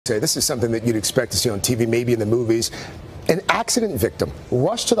This is something that you'd expect to see on TV, maybe in the movies. An accident victim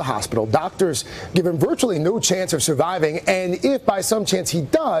rushed to the hospital. Doctors give him virtually no chance of surviving, and if by some chance he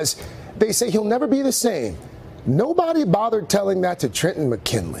does, they say he'll never be the same. Nobody bothered telling that to Trenton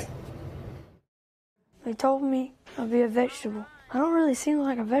McKinley. They told me I'd be a vegetable. I don't really seem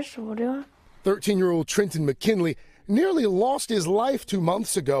like a vegetable, do I? 13-year-old Trenton McKinley nearly lost his life 2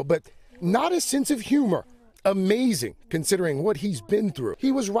 months ago, but not his sense of humor. Amazing, considering what he's been through.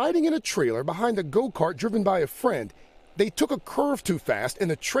 He was riding in a trailer behind a go-kart driven by a friend. They took a curve too fast,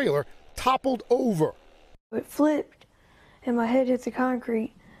 and the trailer toppled over. It flipped, and my head hit the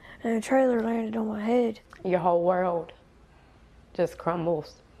concrete, and the trailer landed on my head. Your whole world just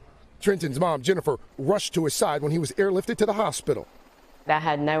crumbles. Trenton's mom, Jennifer, rushed to his side when he was airlifted to the hospital. I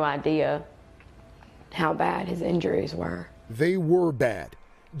had no idea how bad his injuries were. They were bad.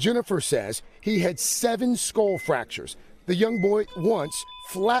 Jennifer says he had 7 skull fractures. The young boy once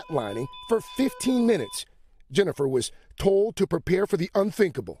flatlining for 15 minutes. Jennifer was told to prepare for the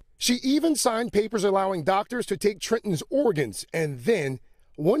unthinkable. She even signed papers allowing doctors to take Trenton's organs and then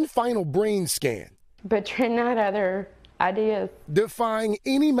one final brain scan. But Trenton had other ideas. Defying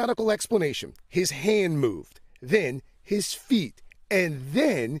any medical explanation, his hand moved, then his feet, and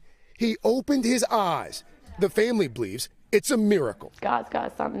then he opened his eyes. The family believes it's a miracle. God's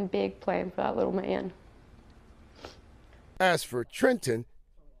got something big planned for that little man. As for Trenton,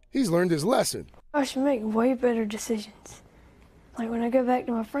 he's learned his lesson. I should make way better decisions. Like when I go back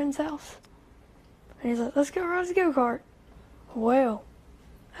to my friend's house, and he's like, let's go ride the go-kart. Well,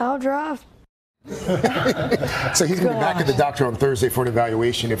 I'll drive. So he's going to be back at the doctor on Thursday for an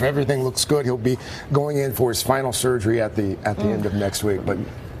evaluation. If everything looks good, he'll be going in for his final surgery at the end of next week. But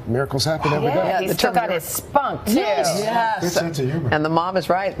miracles happen every day. Yeah, he took out his spunk, too. Yes. Good sense of humor. And the mom is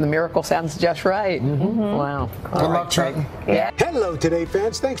right. The miracle sounds just right. Wow. Good luck, Trenton. Yeah. Hello, Today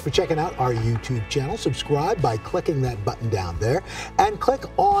fans. Thanks for checking out our YouTube channel. Subscribe by clicking that button down there and click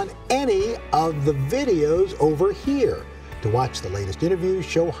on any of the videos over here to watch the latest interviews,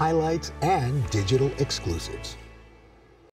 show highlights, and digital exclusives.